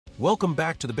Welcome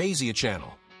back to the Bezia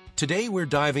channel. Today we're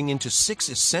diving into 6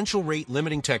 essential rate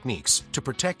limiting techniques to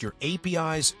protect your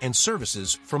APIs and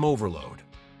services from overload.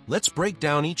 Let's break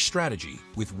down each strategy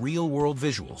with real-world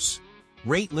visuals.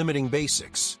 Rate limiting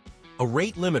basics. A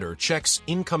rate limiter checks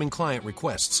incoming client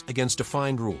requests against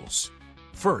defined rules.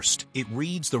 First, it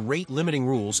reads the rate limiting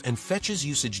rules and fetches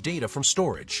usage data from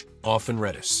storage, often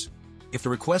Redis. If the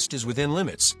request is within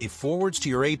limits, it forwards to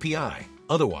your API.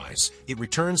 Otherwise, it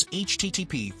returns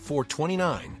HTTP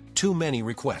 429, too many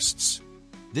requests.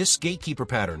 This gatekeeper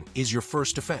pattern is your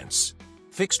first defense.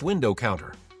 Fixed window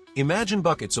counter. Imagine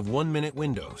buckets of 1-minute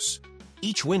windows.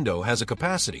 Each window has a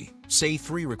capacity, say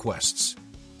 3 requests.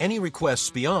 Any requests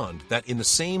beyond that in the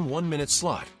same 1-minute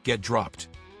slot get dropped.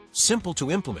 Simple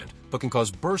to implement, but can cause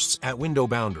bursts at window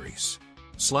boundaries.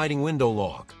 Sliding window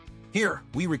log. Here,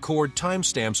 we record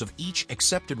timestamps of each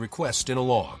accepted request in a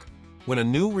log. When a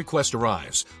new request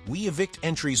arrives, we evict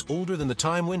entries older than the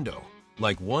time window,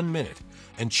 like 1 minute,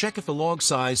 and check if the log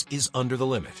size is under the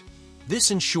limit.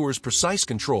 This ensures precise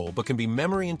control but can be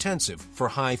memory-intensive for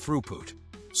high throughput.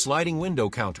 Sliding window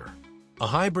counter. A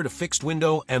hybrid of fixed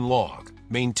window and log.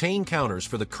 Maintain counters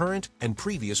for the current and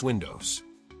previous windows.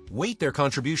 Weight their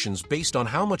contributions based on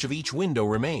how much of each window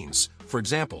remains. For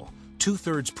example,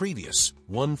 2/3 previous,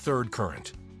 1/3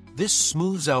 current. This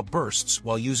smooths out bursts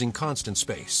while using constant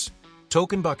space.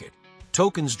 Token bucket.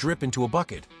 Tokens drip into a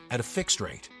bucket at a fixed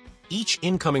rate. Each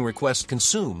incoming request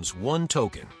consumes 1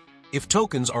 token. If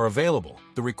tokens are available,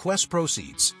 the request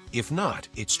proceeds. If not,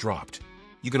 it's dropped.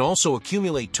 You can also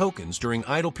accumulate tokens during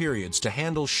idle periods to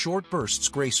handle short bursts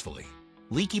gracefully.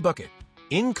 Leaky bucket.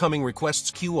 Incoming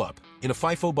requests queue up in a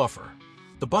FIFO buffer.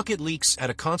 The bucket leaks at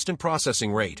a constant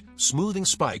processing rate, smoothing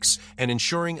spikes and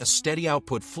ensuring a steady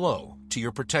output flow to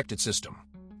your protected system.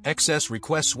 Excess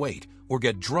requests wait or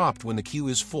get dropped when the queue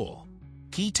is full.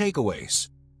 Key takeaways.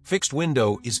 Fixed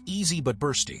window is easy but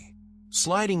bursty.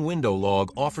 Sliding window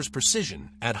log offers precision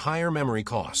at higher memory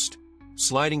cost.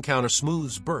 Sliding counter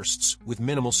smooths bursts with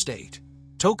minimal state.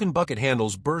 Token bucket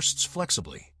handles bursts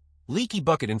flexibly. Leaky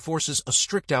bucket enforces a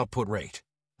strict output rate.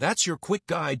 That's your quick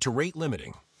guide to rate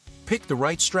limiting. Pick the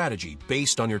right strategy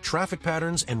based on your traffic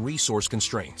patterns and resource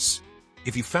constraints.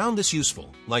 If you found this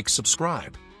useful,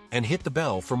 subscribe, and hit the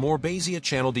bell for more Bezia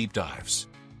channel deep dives.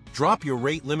 Drop your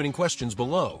rate limiting questions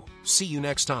below. See you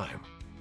next time.